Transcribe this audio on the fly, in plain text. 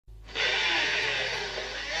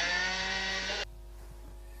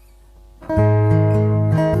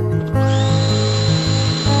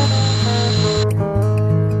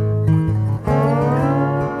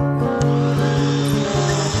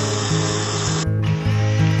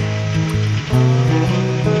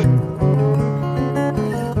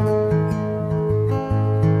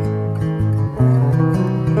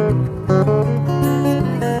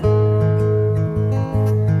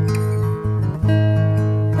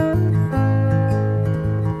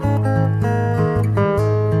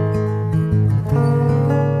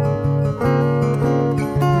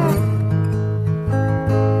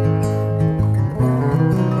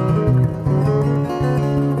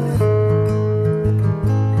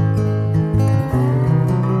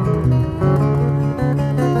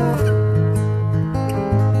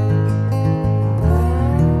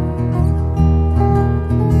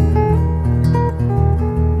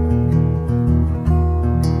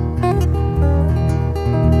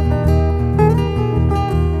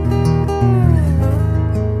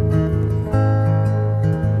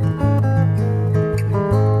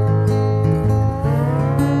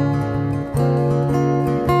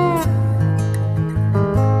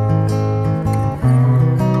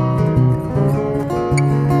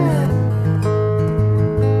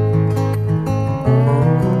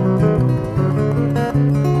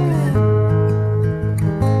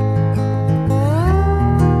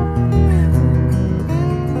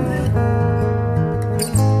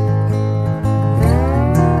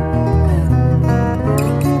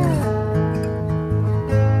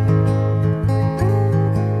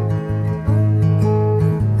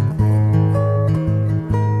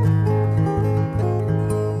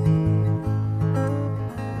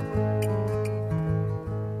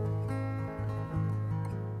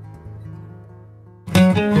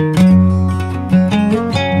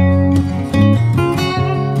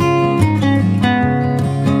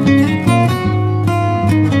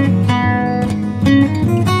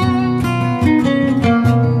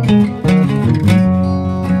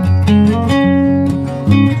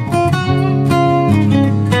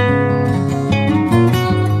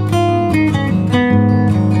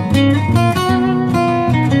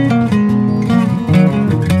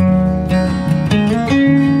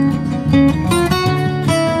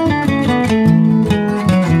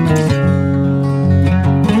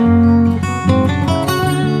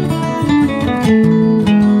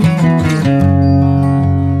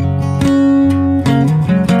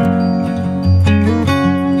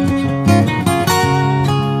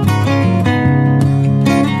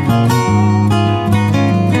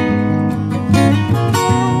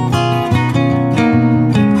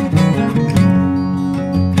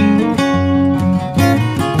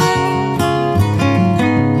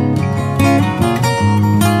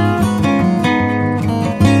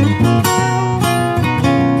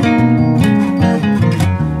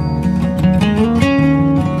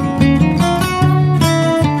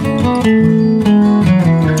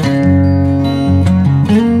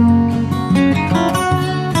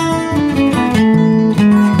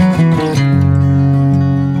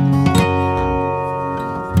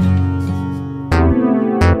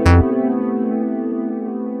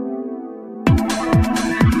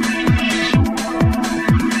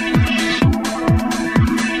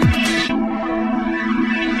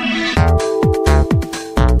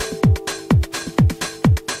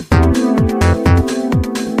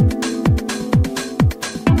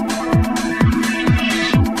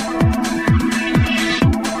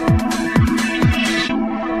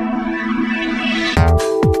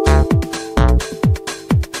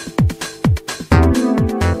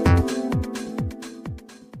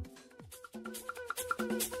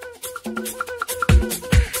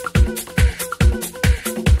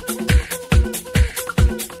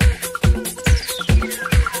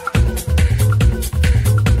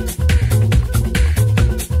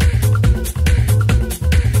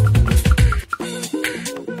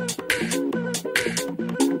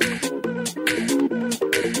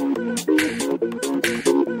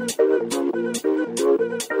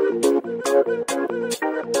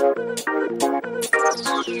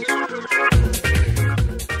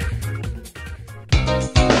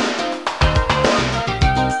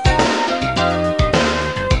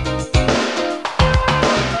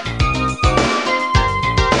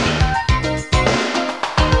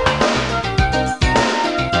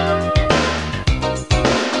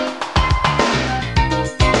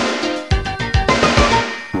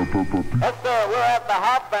got the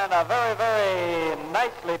hop and a very, very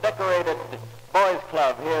nicely decorated boys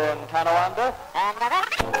club here in Tonawanda.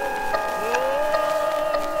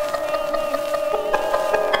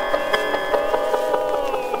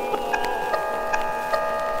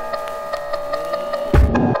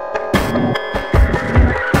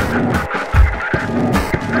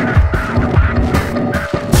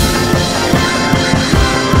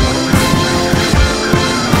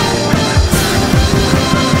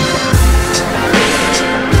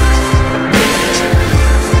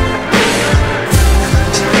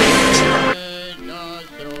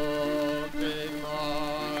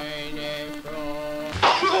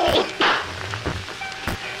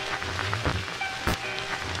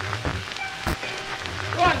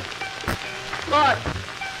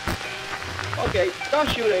 Okay, don't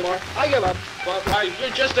shoot anymore. I give up. Well, you're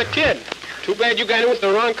just a kid. Too bad you got in with the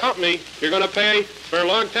wrong company. You're going to pay for a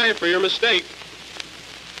long time for your mistake.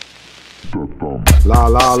 La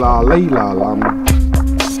la la lay la la.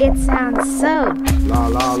 It sounds so. La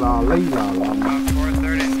la la lay la la. About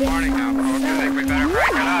 4:30 in the morning now, folks. I think we better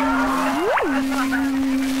break it up.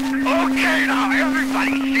 Okay, now,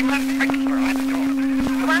 everybody, see my picture. Let's do it.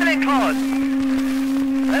 Come on in close.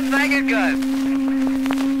 Let's make it good.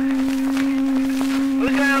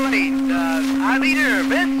 Who's gonna lead? I'm either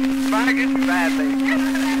Vince, Marcus, Bradley.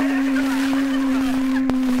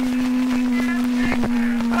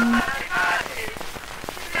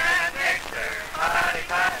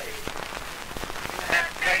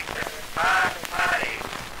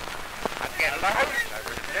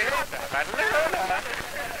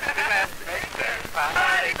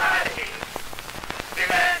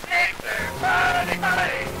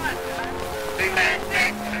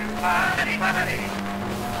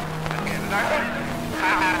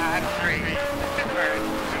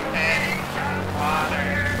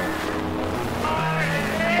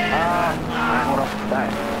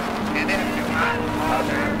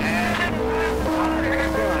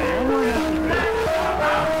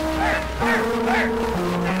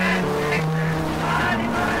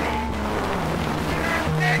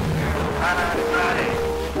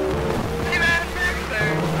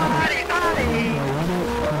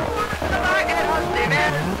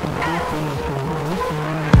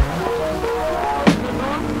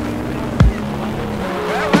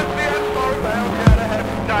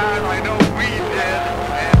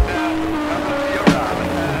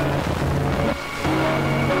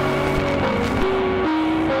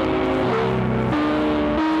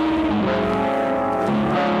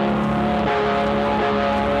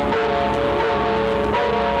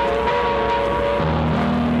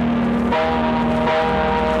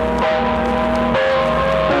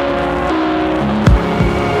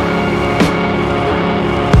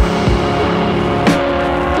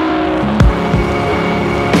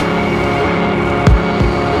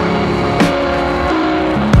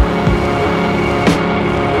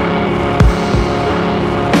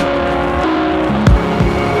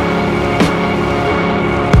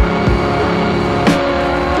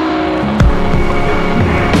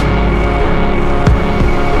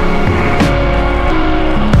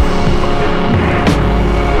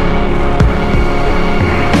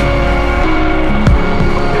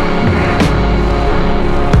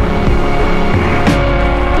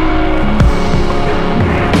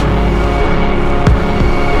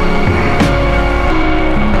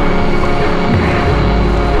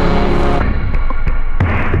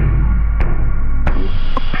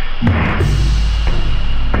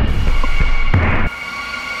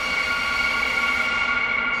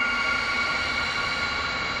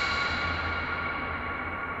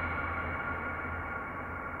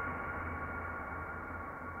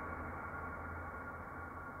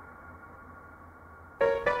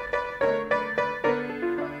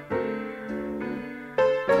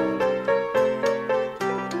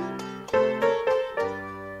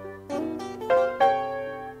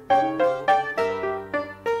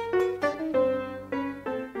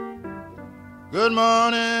 Good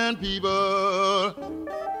morning, people.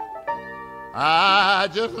 I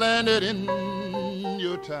just landed in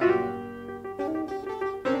your town.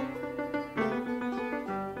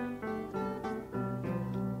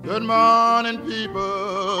 Good morning,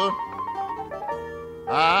 people.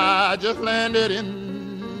 I just landed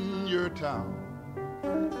in your town.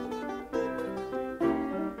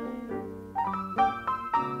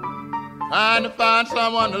 Trying to find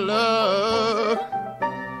someone to love,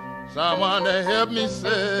 someone to help me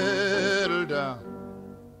settle down.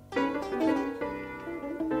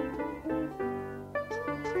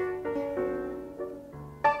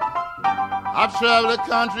 I've traveled the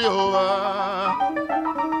country over,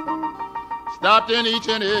 stopped in each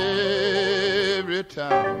and every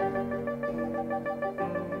town.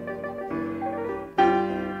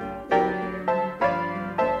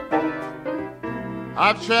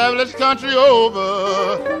 I've traveled this country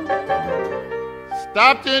over,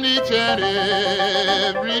 stopped in each and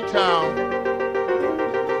every town.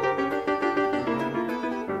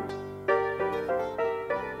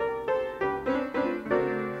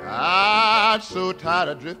 I'm so tired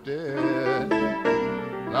of drifting,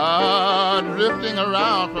 drifting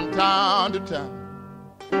around from town to town.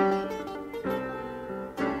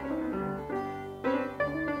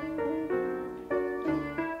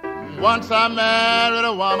 Once I married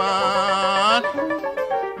a woman,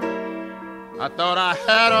 I thought I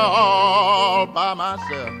had her all by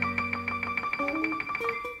myself.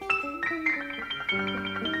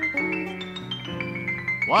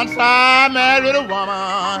 Once I married a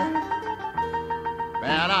woman,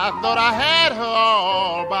 man, I thought I had her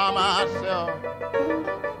all by myself.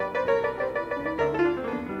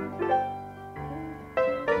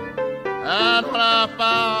 And when I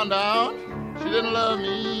found out she didn't love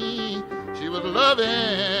me, she was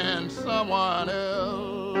loving someone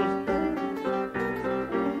else.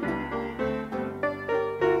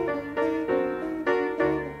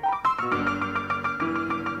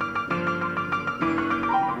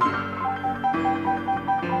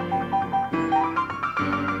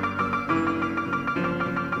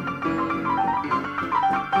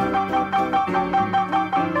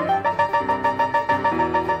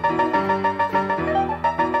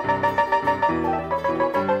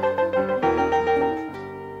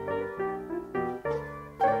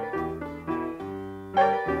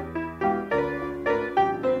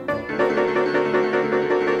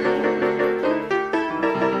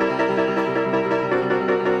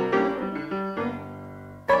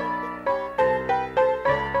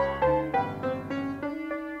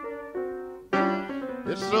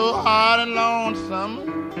 It's so hard and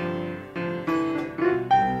lonesome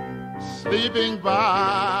sleeping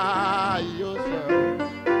by yourself.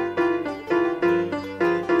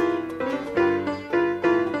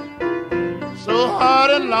 So hard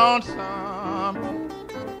and lonesome,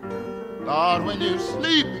 Lord, when you're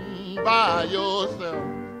sleeping by yourself.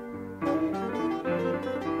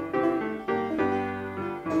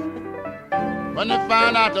 When you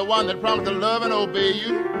find out the one that promised to love and obey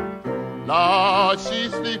you, Lord,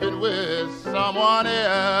 she's sleeping with someone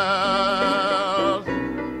else.